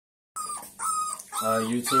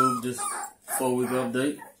YouTube, this 4-week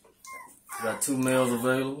update. Got 2 males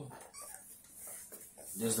available.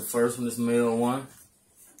 This is the first one, this male 1.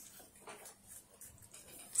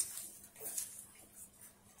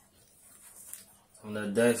 From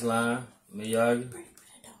that Dax line, Miyagi.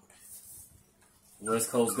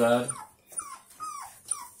 West Coast guy.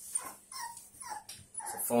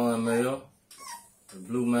 It's a foreign male. The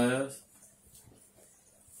blue mask.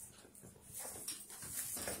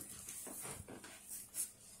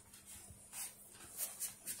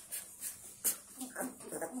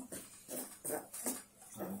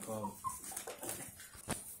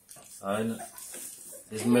 Alright,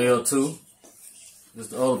 this male 2. This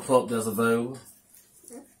is the other pup that's available.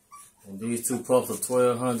 And these 2 pups are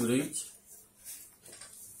 $1,200 each.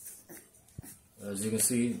 As you can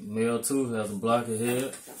see, male 2 has a blocky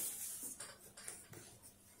head.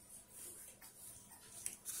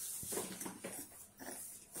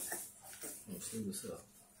 Let's see what's up.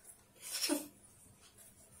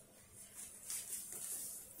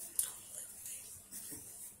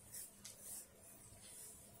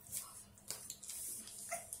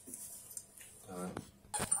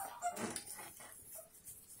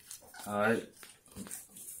 Alright.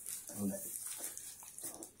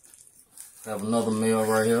 Have another male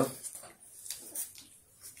right here.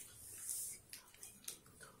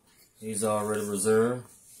 He's already reserved.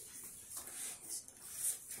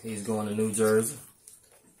 He's going to New Jersey.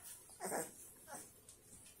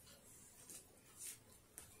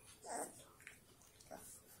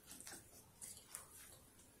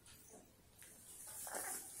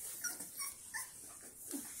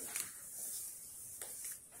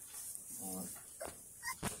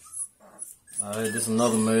 Alright, this is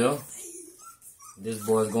another male. This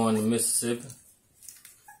boy's going to Mississippi.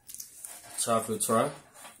 Chocolate Tri.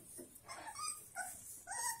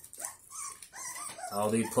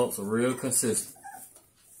 All these pups are real consistent.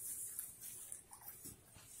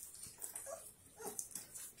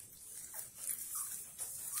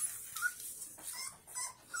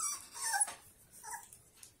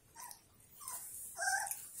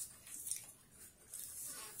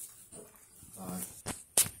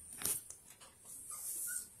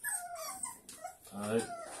 Alright,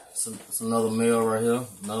 it's another male right here,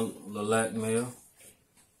 another lilac male.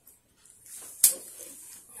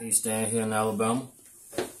 He's staying here in Alabama.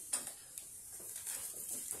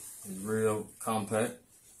 He's real compact.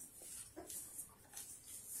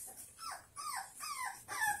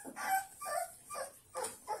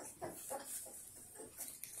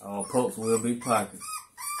 All pups will be pockets.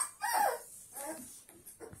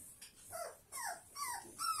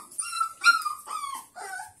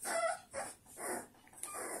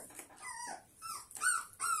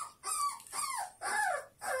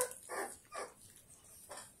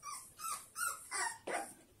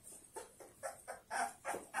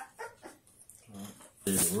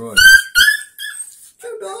 Roy. What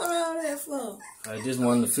you doing all that for? Alright, this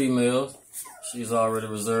one of the females. She's already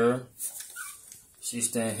reserved. She's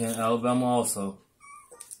staying here in Alabama also.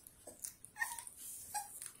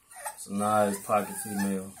 It's a nice pocket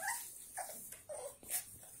female.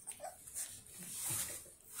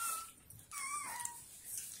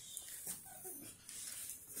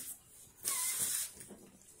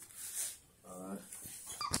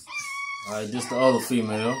 Alright, this the other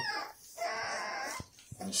female.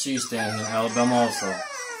 And she's staying here in Alabama also.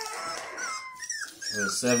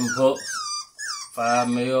 With 7 pups, 5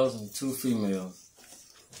 males and 2 females.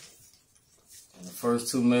 And the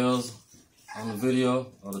first 2 males on the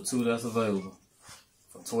video are the 2 that's available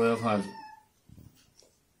for $1,200.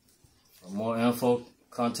 For more info,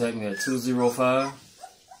 contact me at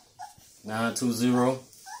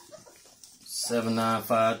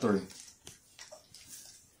 205-920-7953.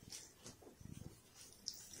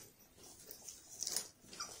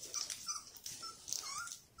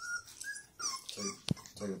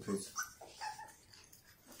 Take a picture.